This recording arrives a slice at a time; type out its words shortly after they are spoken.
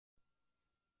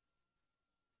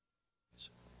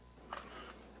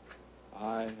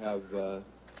I have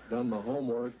done my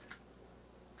homework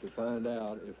to find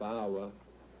out if Iowa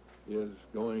is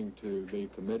going to be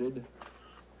committed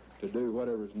to do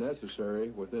whatever is necessary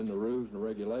within the rules and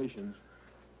regulations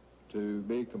to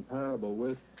be comparable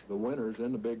with the winners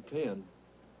in the Big Ten.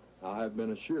 I have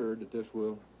been assured that this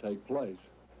will take place.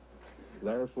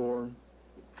 Therefore,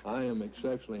 I am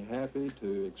exceptionally happy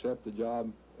to accept the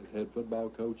job as head football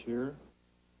coach here.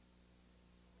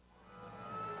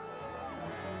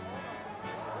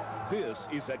 This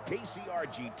is a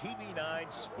KCRG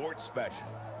TV9 Sports Special.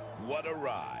 What a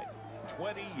ride.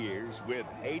 20 years with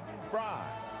Hayden Fry.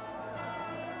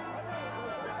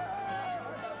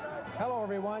 Hello,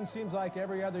 everyone. Seems like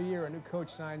every other year a new coach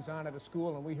signs on at a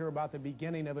school and we hear about the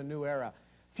beginning of a new era.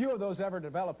 Few of those ever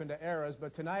develop into eras,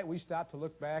 but tonight we stop to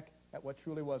look back at what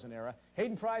truly was an era.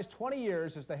 Hayden Fry's 20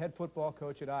 years as the head football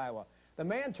coach at Iowa. The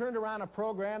man turned around a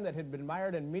program that had been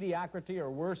mired in mediocrity or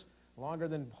worse longer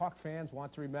than Hawk fans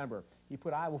want to remember. He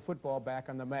put Iowa football back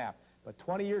on the map. But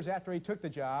 20 years after he took the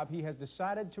job, he has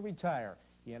decided to retire.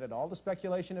 He ended all the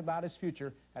speculation about his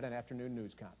future at an afternoon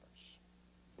news conference.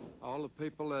 All the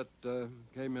people that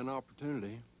gave me an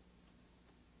opportunity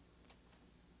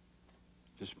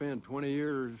to spend 20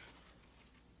 years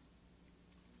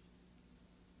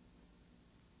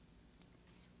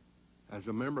as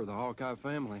a member of the Hawkeye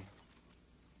family,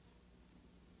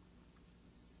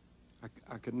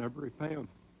 I could never repay them.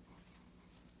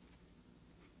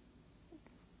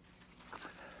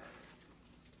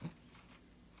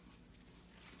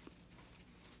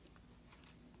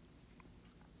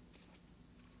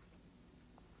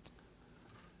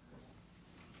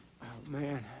 Oh,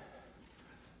 man.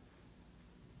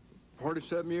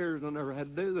 47 years I never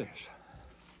had to do this.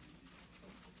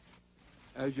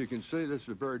 As you can see, this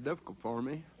is very difficult for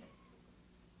me.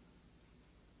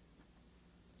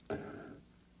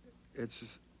 It's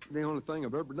the only thing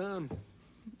I've ever done.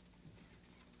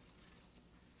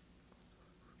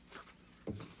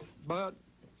 But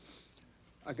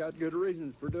I got good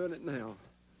reasons for doing it now.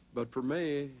 But for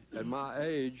me, at my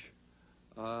age,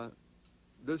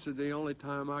 this is the only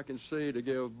time I can see to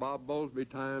give Bob Bowlesby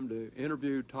time to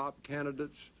interview top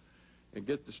candidates and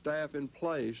get the staff in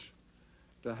place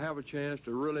to have a chance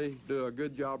to really do a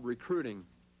good job recruiting.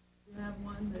 You have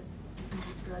one that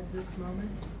describes this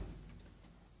moment?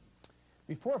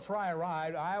 Before Fry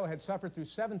arrived, Iowa had suffered through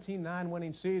 17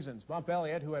 non-winning seasons. Bump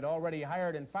Elliott, who had already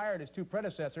hired and fired his two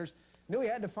predecessors, knew he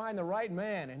had to find the right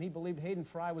man, and he believed Hayden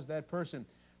Fry was that person.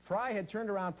 Fry had turned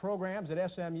around programs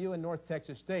at SMU and North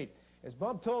Texas State. As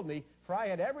Bump told me, Fry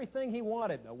had everything he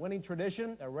wanted, a winning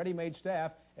tradition, a ready-made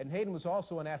staff, and Hayden was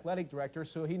also an athletic director,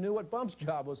 so he knew what Bump's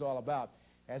job was all about.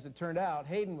 As it turned out,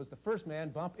 Hayden was the first man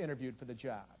Bump interviewed for the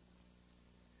job.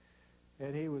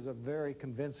 And he was a very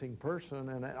convincing person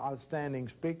and an outstanding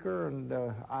speaker and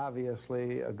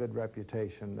obviously a good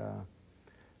reputation.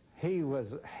 He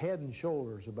was head and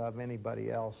shoulders above anybody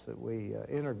else that we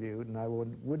interviewed, and I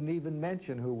wouldn't even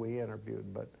mention who we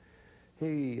interviewed, but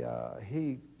he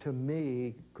to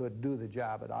me, could do the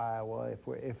job at Iowa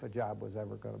if a job was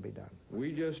ever going to be done.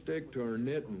 We just stick to our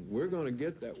knitting. We're going to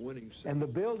get that winning season. And the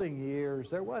building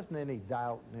years, there wasn't any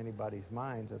doubt in anybody's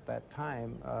minds at that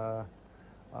time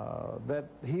that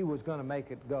he was going to make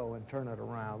it go and turn it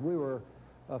around. We were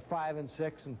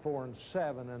 5-6 and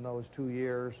 4-7 in those 2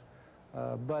 years,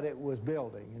 but it was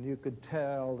building, and you could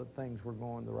tell that things were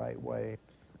going the right way.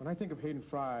 When I think of Hayden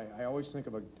Fry, I always think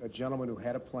of a gentleman who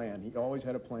had a plan. He always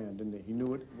had a plan, didn't he? He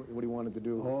knew what he wanted to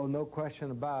do. Oh, no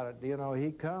question about it. You know,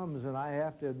 he comes, and I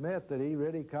have to admit that he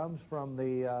really comes from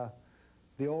the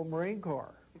old Marine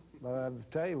Corps. But I'll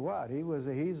tell you what,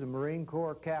 he's a Marine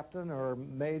Corps captain or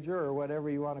major or whatever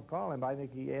you want to call him. I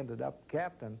think he ended up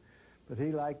captain. But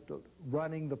he liked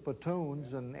running the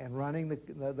platoons and running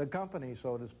the company,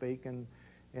 so to speak.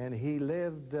 And he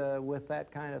lived with that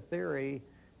kind of theory,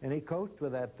 and he coached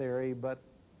with that theory. But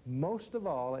most of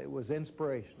all, it was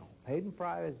inspirational. Hayden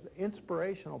Fry is an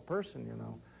inspirational person, you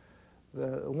know.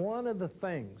 One of the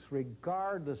things,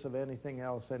 regardless of anything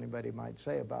else anybody might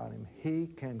say about him, he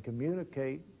can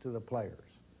communicate to the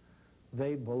players.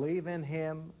 They believe in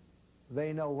him,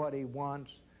 they know what he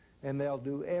wants, and they'll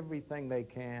do everything they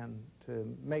can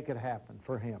to make it happen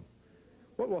for him.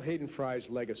 What will Hayden Fry's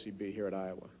legacy be here at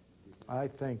Iowa? I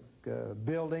think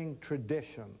building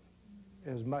tradition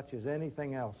as much as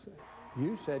anything else.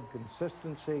 You said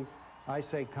consistency, I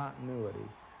say continuity.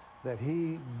 That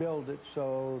he built it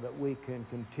so that we can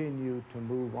continue to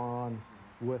move on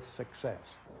with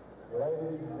success.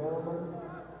 Ladies and gentlemen,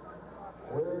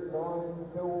 we're going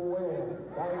to win.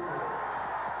 Thank you.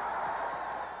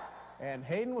 And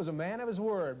Hayden was a man of his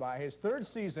word. By his third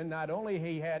season, not only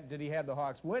did he have the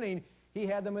Hawks winning, He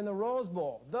had them in the Rose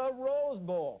Bowl. The Rose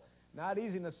Bowl. Not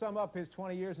easy to sum up his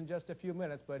 20 years in just a few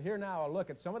minutes, but here now a look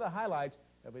at some of the highlights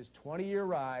of his 20-year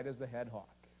ride as the head Hawk.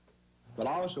 But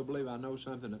I also believe I know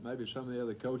something that maybe some of the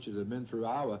other coaches that have been through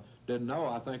Iowa didn't know.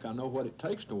 I think I know what it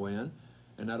takes to win,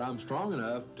 and that I'm strong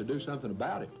enough to do something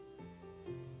about it.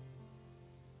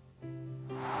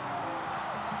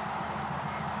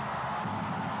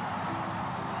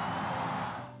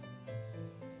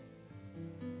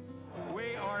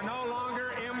 We are no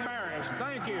longer embarrassed.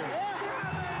 Thank you.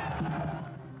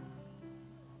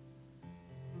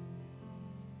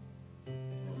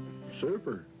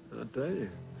 Super, I tell you.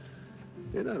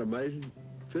 Isn't that amazing?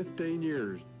 15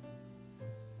 years.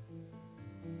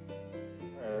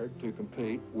 To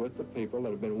compete with the people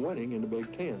that have been winning in the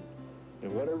Big Ten.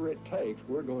 And whatever it takes,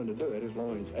 we're going to do it as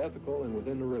long as it's ethical and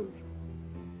within the rules.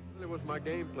 It was my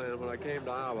game plan when I came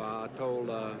to Iowa. I told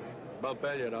Bump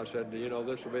Elliott, I said, you know,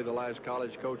 this will be the last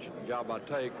college coaching job I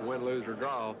take, win, lose, or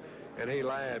draw. And he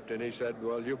laughed, and he said,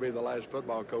 well, you'll be the last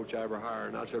football coach I ever hire.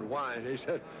 And I said, why? And he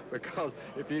said, because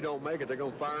if you don't make it, they're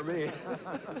going to fire me.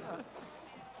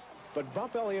 But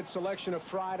Bump Elliott's selection of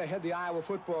Fry to head the Iowa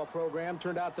football program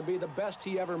turned out to be the best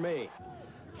he ever made.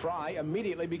 Fry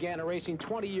immediately began erasing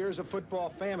 20 years of football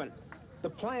famine. The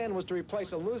plan was to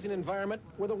replace a losing environment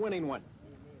with a winning one.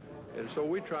 And so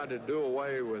we tried to do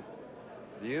away with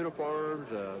the uniforms,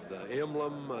 the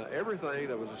emblem, everything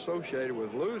that was associated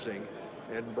with losing,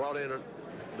 and brought in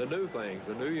the new things,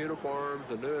 the new uniforms,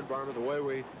 the new environment, the way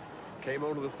we came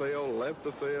onto the field, left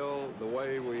the field, the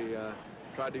way we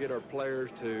tried to get our players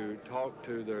to talk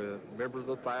to the members of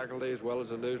the faculty as well as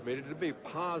the news media, to be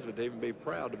positive and be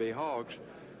proud to be Hawks.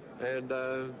 And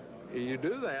you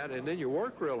do that, and then you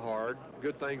work real hard,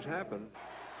 good things happen.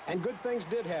 And good things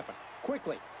did happen,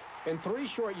 quickly. In 3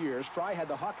 short years, Fry had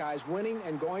the Hawkeyes winning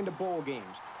and going to bowl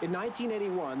games. In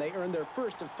 1981, they earned their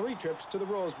first of 3 trips to the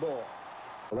Rose Bowl.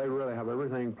 They really have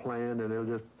everything planned, and they're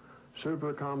just super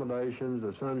accommodations,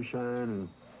 the sunshine, and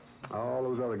all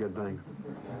those other good things.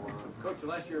 Coach,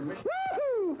 unless you're a Michigan.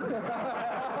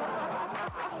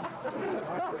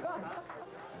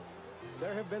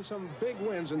 There have been some big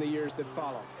wins in the years that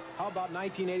follow. How about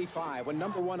 1985, when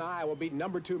 #1 Iowa beat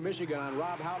 #2 Michigan on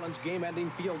Rob Howland's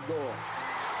game-ending field goal?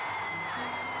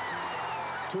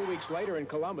 2 weeks later in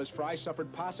Columbus, Fry suffered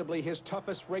possibly his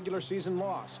toughest regular season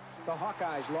loss. The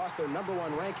Hawkeyes lost their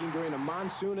 #1 ranking during a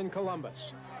monsoon in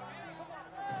Columbus.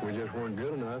 We just weren't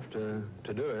good enough to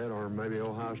do it, or maybe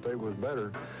Ohio State was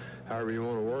better. However you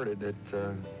want to word it, it's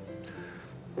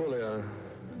really a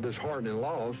disheartening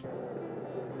loss.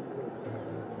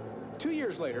 2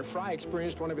 years later, Fry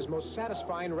experienced one of his most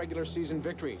satisfying regular season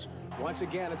victories. Once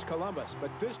again, it's Columbus,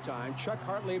 but this time, Chuck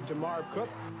Hartlieb to Marv Cook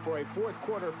for a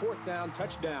fourth-quarter, fourth-down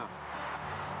touchdown.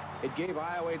 It gave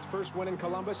Iowa its first win in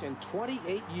Columbus in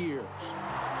 28 years.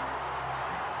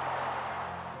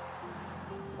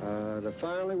 To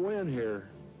finally win here,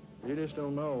 you just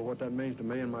don't know what that means to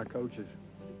me and my coaches.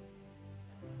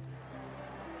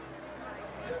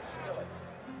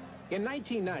 In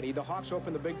 1990, the Hawks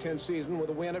opened the Big Ten season with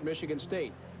a win at Michigan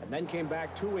State, and then came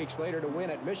back 2 weeks later to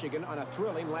win at Michigan on a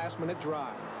thrilling last-minute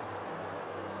drive.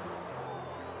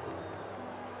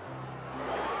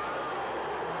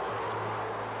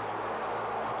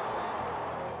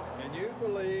 Can you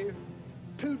believe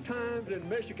 2 times in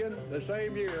Michigan the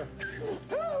same year?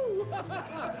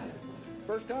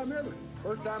 First time ever.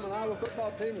 First time an Iowa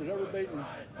football team has ever beaten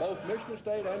both Michigan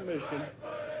State and Michigan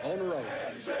on the road.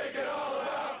 Shake it all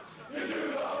about. You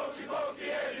do the hokey pokey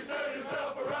and you turn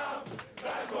yourself around.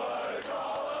 That's what it's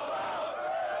all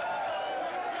about.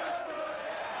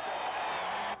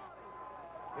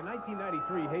 In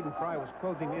 1993, Hayden Fry was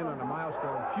closing in on a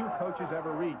milestone few coaches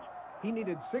ever reached. He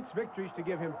needed 6 victories to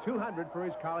give him 200 for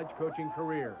his college coaching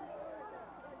career.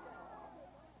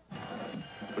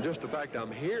 Well, just the fact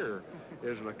I'm here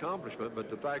is an accomplishment, but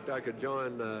the fact I could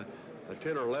join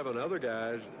 10 or 11 other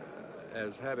guys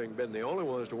as having been the only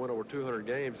ones to win over 200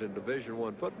 games in Division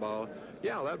I football,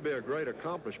 yeah, that'd be a great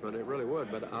accomplishment. It really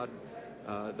would, but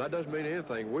that doesn't mean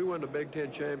anything. We win the Big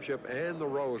Ten championship and the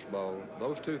Rose Bowl.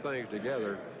 Those 2 things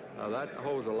together, that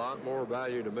holds a lot more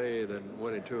value to me than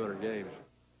winning 200 games.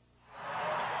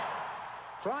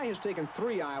 Fry has taken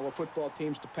 3 Iowa football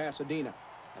teams to Pasadena,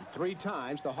 and 3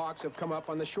 times the Hawks have come up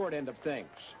on the short end of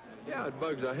things. Yeah, it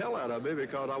bugs the hell out of me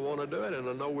because I want to do it, and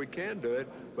I know we can do it,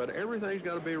 but everything's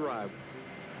got to be right.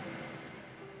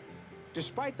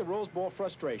 Despite the Rose Bowl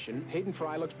frustration, Hayden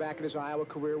Fry looks back at his Iowa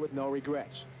career with no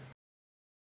regrets.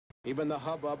 Even the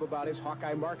hubbub about his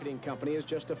Hawkeye marketing company is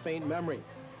just a faint memory.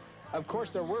 Of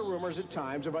course, there were rumors at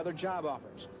times of other job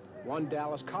offers. One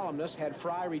Dallas columnist had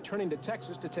Fry returning to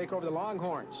Texas to take over the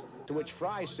Longhorns, to which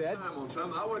Fry said,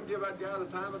 I wouldn't give that guy the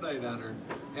time of day down there.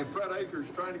 And Fred Akers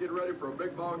trying to get ready for a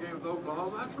big ball game with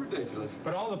Oklahoma, that's ridiculous.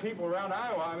 But all the people around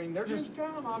Iowa, I mean, they're just...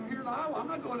 Tell them I'm here in Iowa. I'm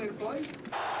not going any place.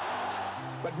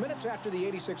 But minutes after the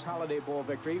 '86 Holiday Bowl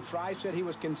victory, Fry said he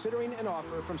was considering an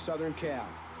offer from Southern Cal.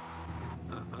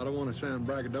 I don't want to sound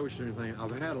braggadocious or anything.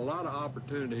 I've had a lot of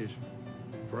opportunities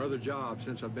for other jobs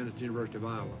since I've been at the University of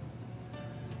Iowa.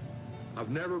 I've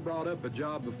never brought up a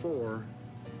job before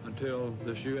until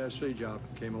this USC job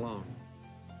came along.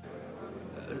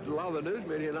 A lot of the news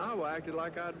media in Iowa acted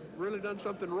like I'd really done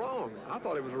something wrong. I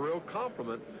thought it was a real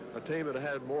compliment, a team that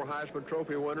had more Heisman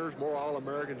Trophy winners, more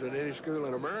All-Americans than any school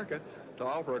in America, to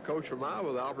offer a coach from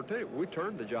Iowa the opportunity. We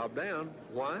turned the job down.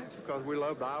 Why? Because we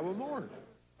loved Iowa more.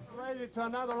 Ready to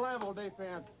another level,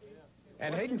 defense.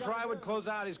 And Hayden Fry would close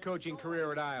out his coaching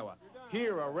career at Iowa.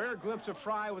 Here, a rare glimpse of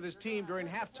Fry with his team during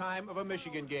halftime of a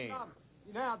Michigan game.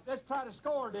 Now, let's try to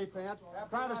score, defense.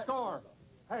 Try to score.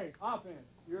 Hey, offense,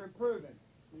 you're improving.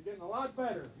 You're getting a lot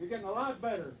better. You're getting a lot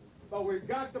better. But we've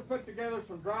got to put together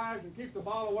some drives and keep the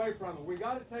ball away from them. We've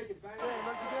got to take advantage.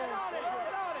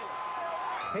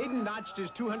 Hayden notched his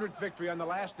 200th victory on the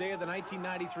last day of the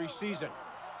 1993 season.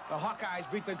 The Hawkeyes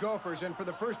beat the Gophers, and for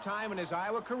the first time in his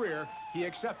Iowa career, he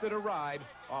accepted a ride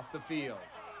off the field.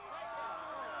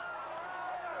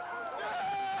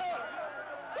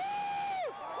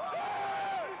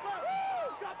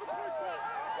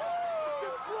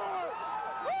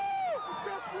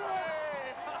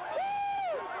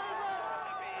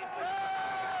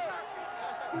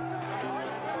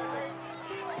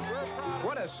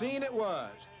 What a scene it was.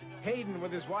 Hayden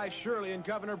with his wife Shirley and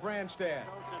Governor Branstad.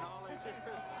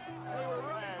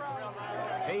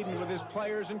 Hayden with his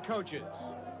players and coaches.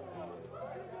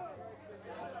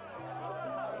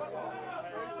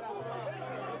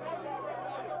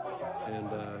 And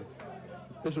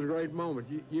this is a great moment.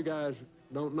 You guys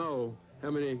don't know how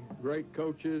many great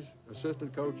coaches,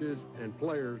 assistant coaches, and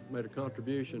players made a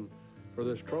contribution for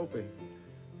this trophy.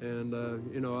 And,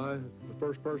 you know, the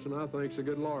first person I think is the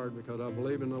good Lord, because I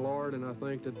believe in the Lord, and I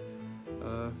think that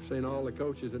seeing all the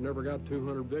coaches that never got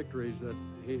 200 victories, that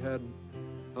he had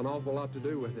an awful lot to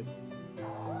do with it.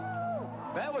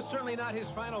 That was certainly not his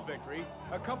final victory.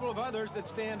 A couple of others that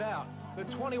stand out. The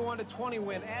 21-20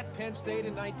 win at Penn State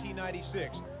in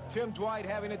 1996. Tim Dwight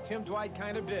having a Tim Dwight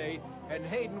kind of day, and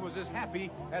Hayden was as happy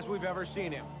as we've ever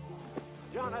seen him.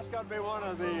 John, that's got to be one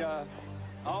of the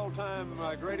all-time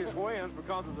greatest wins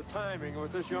because of the timing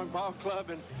with this young ball club,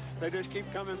 and they just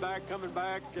keep coming back,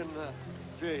 and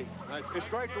gee, it's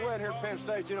great to win here at Penn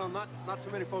State. You know, not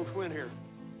too many folks win here.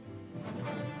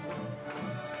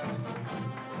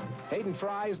 Hayden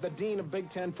Fry is the dean of Big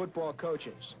Ten football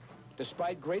coaches.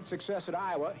 Despite great success at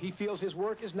Iowa, he feels his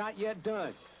work is not yet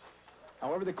done.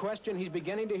 However, the question he's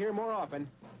beginning to hear more often,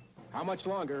 how much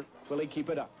longer will he keep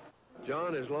it up?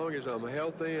 John, as long as I'm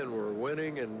healthy and we're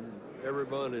winning and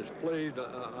everyone is pleased,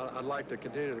 I'd like to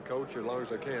continue to coach as long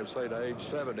as I can, say to age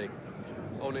 70.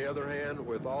 On the other hand,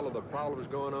 with all of the problems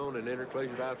going on in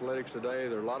intercollegiate athletics today,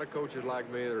 there are a lot of coaches like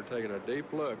me that are taking a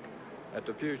deep look at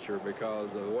the future because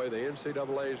of the way the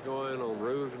NCAA is going on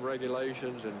rules and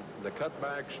regulations and the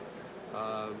cutbacks.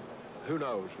 Who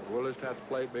knows? We'll just have to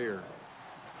play it by ear.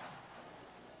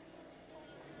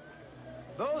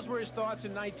 Those were his thoughts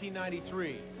in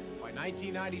 1993. By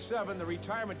 1997, the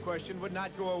retirement question would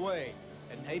not go away,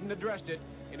 and Hayden addressed it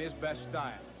in his best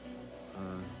style.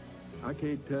 I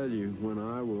can't tell you when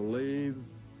I will leave,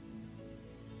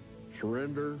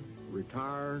 surrender,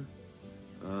 retire,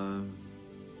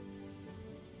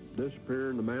 disappear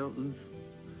in the mountains.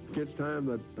 If it's time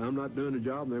that I'm not doing the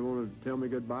job and they want to tell me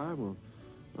goodbye, well,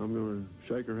 I'm going to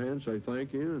shake her hand, say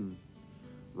thank you, and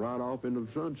ride off into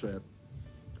the sunset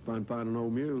if I can find an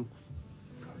old mule.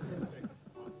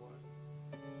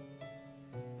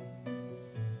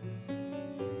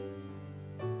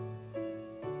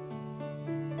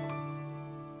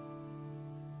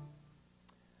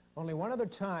 Only one other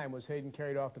time was Hayden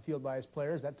carried off the field by his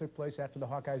players. That took place after the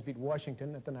Hawkeyes beat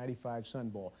Washington at the '95 Sun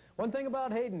Bowl. One thing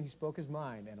about Hayden, he spoke his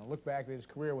mind, and a look back at his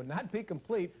career would not be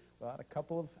complete without a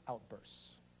couple of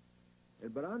outbursts.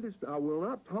 But I will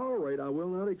not tolerate, I will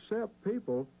not accept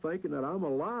people thinking that I'm a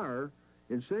liar,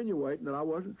 insinuating that I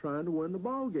wasn't trying to win the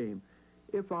ball game.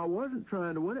 If I wasn't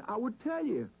trying to win it, I would tell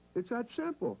you. It's that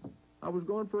simple. I was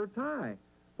going for a tie.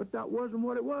 But that wasn't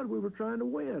what it was. We were trying to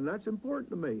win. That's important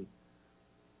to me.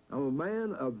 I'm a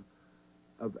man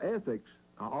of ethics.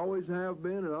 I always have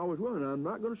been and always will. And I'm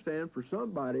not going to stand for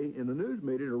somebody in the news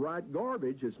media to write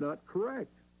garbage that's not correct.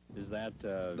 Is that...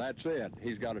 That's it.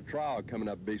 He's got a trial coming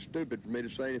up. It'd be stupid for me to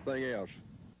say anything else.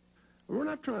 We're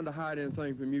not trying to hide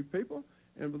anything from you people.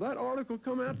 And with that article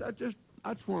come out,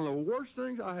 that's one of the worst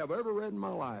things I have ever read in my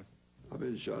life. I've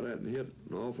been shot at and hit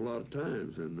an awful lot of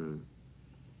times, and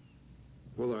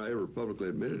whether I ever publicly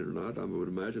admitted it or not, I would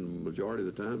imagine the majority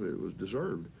of the time it was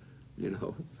deserved. You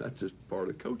know, that's just part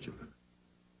of coaching.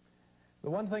 The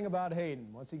one thing about Hayden,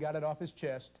 once he got it off his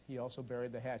chest, he also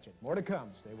buried the hatchet. More to come.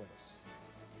 Stay with us.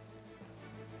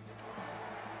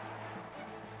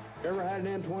 Ever had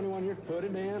an N21 year? Put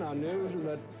it in. I knew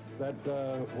that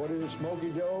what is it,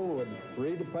 Smokey Joe would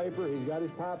read the paper. He's got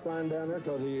his pipeline down there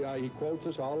because he quotes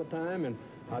us all the time. And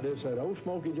I just said, oh,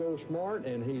 Smokey Joe's smart,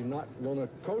 and he's not going to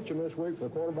coach him this week for the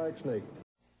quarterback sneak.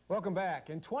 Welcome back.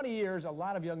 In 20 years, a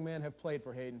lot of young men have played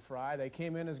for Hayden Fry. They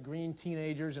came in as green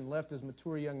teenagers and left as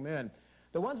mature young men.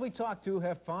 The ones we talked to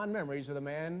have fond memories of the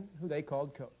man who they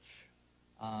called Coach.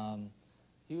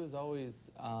 He was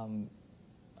always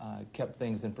kept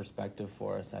things in perspective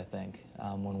for us, I think.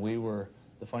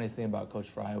 The funniest thing about Coach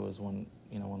Fry was when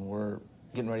we're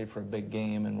getting ready for a big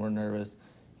game and we're nervous,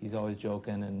 he's always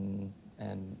joking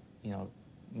and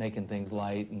making things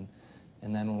light.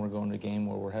 And then when we're going to a game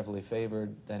where we're heavily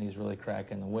favored, then he's really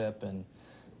cracking the whip.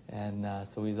 And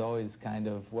so he's always kind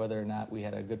of, whether or not we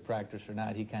had a good practice or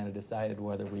not, he kind of decided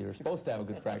whether we were supposed to have a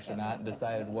good practice or not, and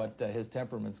decided what his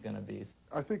temperament's going to be.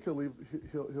 I think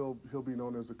he'll be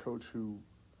known as a coach who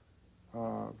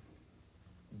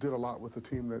did a lot with a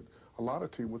team that a lot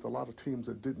of teams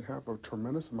that didn't have a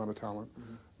tremendous amount of talent,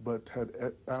 but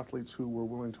had athletes who were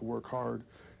willing to work hard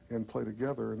and play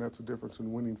together, and that's the difference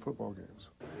in winning football games.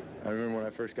 I remember when I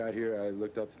first got here, I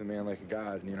looked up to the man like a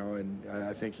god, and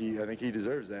I think he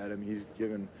deserves that. I mean, he's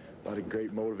given a lot of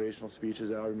great motivational speeches,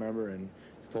 I remember, and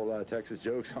he's told a lot of Texas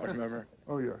jokes, I remember.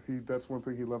 Oh yeah, that's one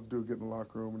thing he loved to do, get in the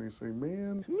locker room, and he'd say,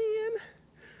 man,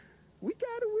 we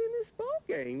got to win this ball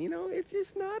game. It's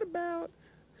just not about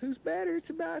who's better,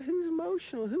 it's about who's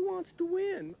emotional, who wants to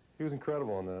win. He was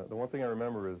incredible, and the one thing I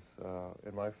remember is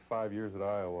in my 5 years at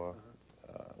Iowa,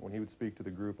 when he would speak to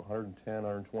the group, 110,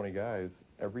 120 guys,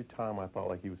 every time I felt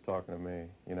like he was talking to me.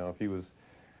 If he was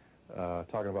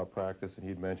talking about practice and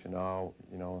he'd mention, oh,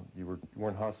 you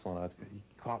weren't hustling. He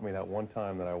caught me that one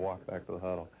time that I walked back to the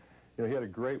huddle. He had a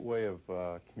great way of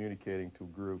communicating to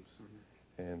groups,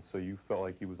 and so you felt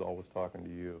like he was always talking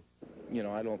to you.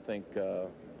 I don't think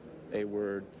a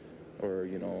word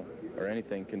or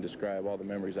anything can describe all the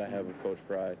memories I have of Coach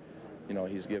Fry.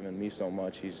 He's given me so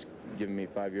much. He's given me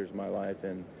 5 years of my life,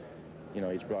 and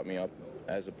he's brought me up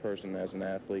as a person, as an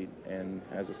athlete, and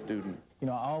as a student. I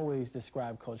always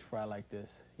describe Coach Fry like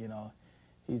this.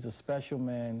 He's a special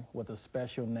man with a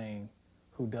special name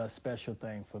who does special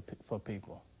things for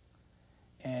people.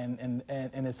 And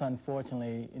it's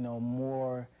unfortunately,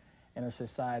 more in our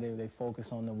society, they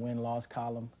focus on the win-loss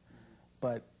column,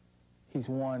 but he's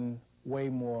won way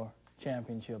more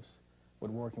championships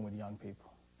with working with young people.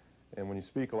 And when you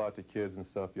speak a lot to kids and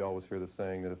stuff, you always hear the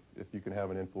saying that if you can have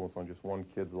an influence on just one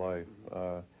kid's life,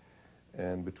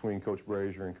 and between Coach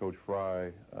Brazier and Coach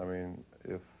Fry, I mean,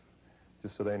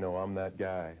 just so they know, I'm that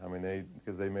guy. I mean,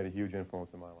 because they made a huge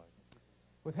influence in my life.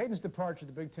 With Hayden's departure,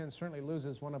 the Big Ten certainly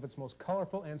loses one of its most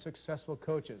colorful and successful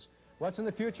coaches. What's in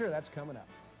the future? That's coming up.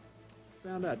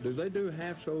 Found out, do they do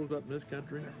half-soles up in this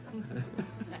country?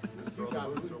 Throw the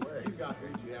boots away. You got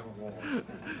boots you haven't worn.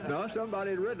 No,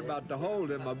 somebody had written about the holes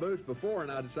in my boots before,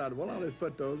 and I decided, well, I'll just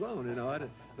put those on,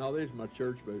 No, these are my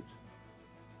church boots.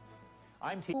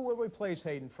 Who will replace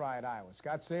Hayden Fry at Iowa?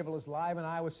 Scott Sable is live in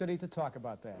Iowa City to talk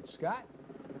about that. Scott?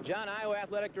 John, Iowa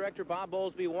Athletic Director Bob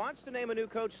Bowlesby wants to name a new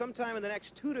coach sometime in the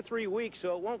next 2 to 3 weeks,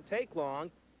 so it won't take long.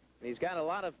 And he's got a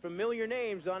lot of familiar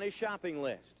names on his shopping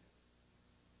list.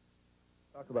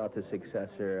 Talk about the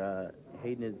successor.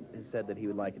 Hayden has said that he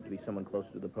would like it to be someone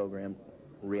closer to the program.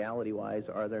 Reality-wise,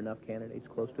 are there enough candidates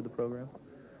close to the program?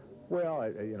 Well,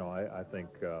 I think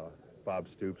Bob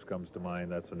Stoops comes to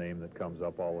mind. That's a name that comes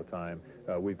up all the time.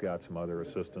 We've got some other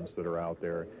assistants that are out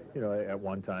there. At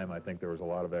one time, I think there was a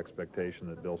lot of expectation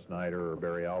that Bill Snyder or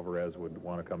Barry Alvarez would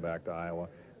want to come back to Iowa.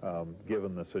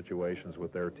 Given the situations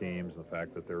with their teams, the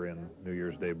fact that they're in New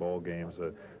Year's Day bowl games,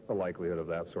 the likelihood of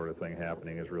that sort of thing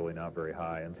happening is really not very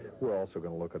high. And we're also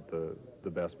going to look at the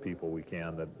best people we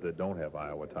can that don't have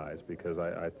Iowa ties, because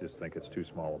I just think it's too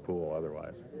small a pool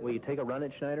otherwise. Will you take a run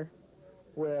at Schneider?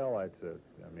 Well, I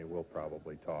mean, we'll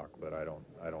probably talk, but I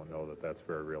don't know that that's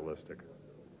very realistic.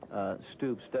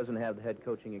 Stoops doesn't have the head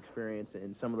coaching experience,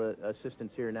 and some of the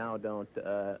assistants here now don't.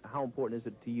 How important is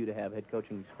it to you to have head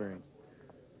coaching experience?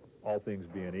 All things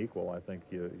being equal, I think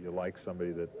you like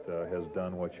somebody that has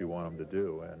done what you want them to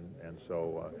do, and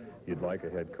so you'd like a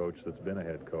head coach that's been a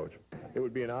head coach. It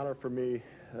would be an honor for me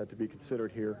to be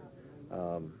considered here.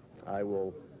 I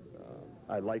will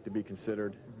I'd like to be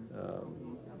considered.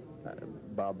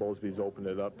 Bob Bowlesby's opened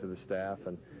it up to the staff,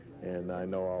 and I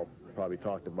know I'll probably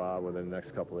talk to Bob within the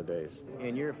next couple of days.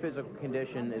 In your physical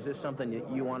condition, is this something that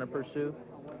you want to pursue?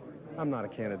 I'm not a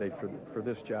candidate for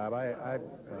this job.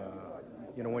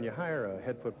 You know, when you hire a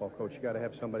head football coach, you got to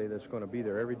have somebody that's going to be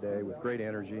there every day with great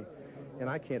energy, and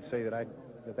I can't say that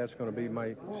that's going to be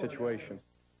my situation.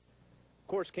 Of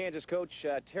course, Kansas coach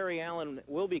Terry Allen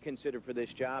will be considered for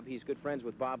this job. He's good friends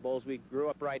with Bob Bowlesby, grew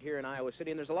up right here in Iowa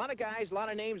City, and there's a lot of guys, a lot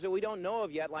of names that we don't know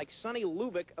of yet, like Sonny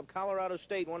Lubick of Colorado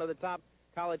State, one of the top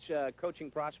college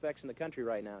coaching prospects in the country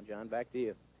right now. John, back to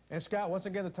you. And Scott, what's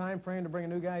again the time frame to bring a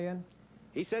new guy in?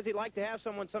 He says he'd like to have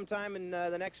someone sometime in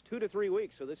the next 2 to 3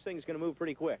 weeks, so this thing's going to move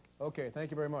pretty quick. Okay,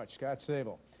 thank you very much, Scott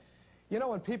Sable. You know,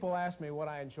 when people ask me what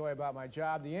I enjoy about my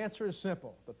job, the answer is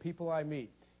simple: the people I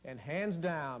meet. And hands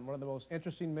down, one of the most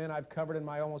interesting men I've covered in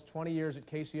my almost 20 years at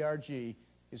KCRG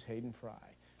is Hayden Fry.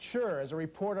 Sure, as a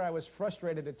reporter, I was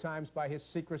frustrated at times by his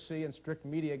secrecy and strict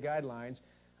media guidelines.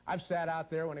 I've sat out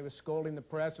there when he was scolding the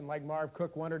press and, like Marv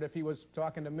Cook, wondered if he was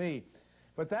talking to me.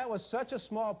 But that was such a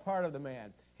small part of the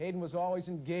man. Hayden was always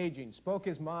engaging, spoke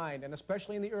his mind, and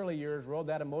especially in the early years, rode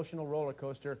that emotional roller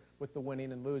coaster with the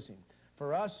winning and losing.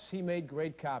 For us, he made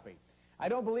great copy. I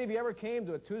don't believe he ever came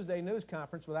to a Tuesday news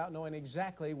conference without knowing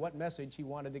exactly what message he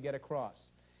wanted to get across.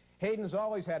 Hayden's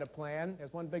always had a plan.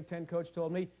 As one Big Ten coach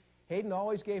told me, Hayden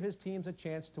always gave his teams a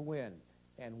chance to win.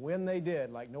 And win they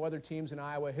did, like no other teams in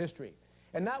Iowa history.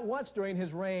 And not once during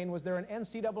his reign was there an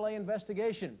NCAA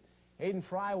investigation. Hayden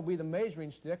Fry will be the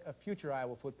measuring stick of future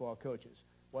Iowa football coaches.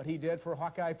 What he did for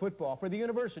Hawkeye football, for the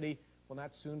university, will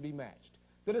not soon be matched.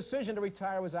 The decision to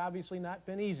retire was obviously not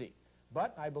been easy,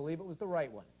 but I believe it was the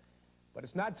right one. But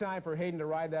it's not time for Hayden to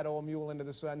ride that old mule into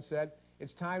the sunset.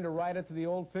 It's time to ride it to the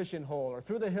old fishing hole or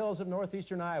through the hills of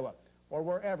northeastern Iowa or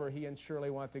wherever he and Shirley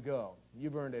want to go.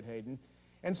 You've earned it, Hayden.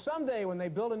 And someday when they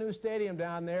build a new stadium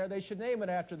down there, they should name it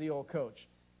after the old coach.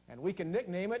 And we can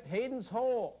nickname it Hayden's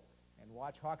Hole and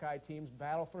watch Hawkeye teams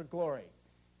battle for glory.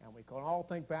 And we can all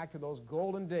think back to those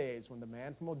golden days when the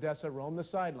man from Odessa roamed the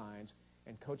sidelines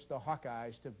and coached the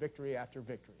Hawkeyes to victory after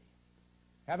victory.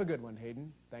 Have a good one,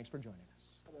 Hayden. Thanks for joining us.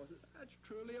 That's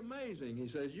truly amazing. He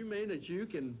says, you mean that you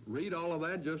can read all of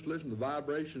that, just listen to the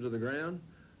vibrations of the ground?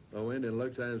 Well, Indian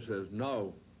looks at him and says,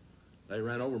 no. They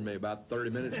ran over me about 30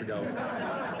 minutes ago. We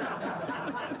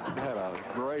had a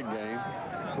great game.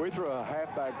 We threw a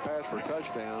halfback pass for a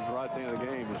touchdown right at the end of the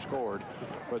game and scored,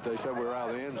 but they said we were out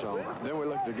of the end zone. Then we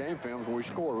looked at the game films and we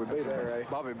scored. We beat them. Right.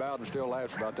 Bobby Bowden still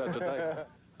laughs about that today.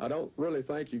 I don't really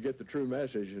think you get the true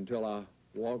message until I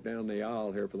walk down the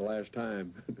aisle here for the last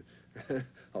time.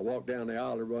 I walked down the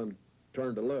aisle, everyone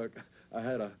turned to look. I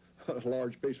had a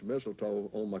large piece of mistletoe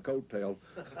on my coat tail.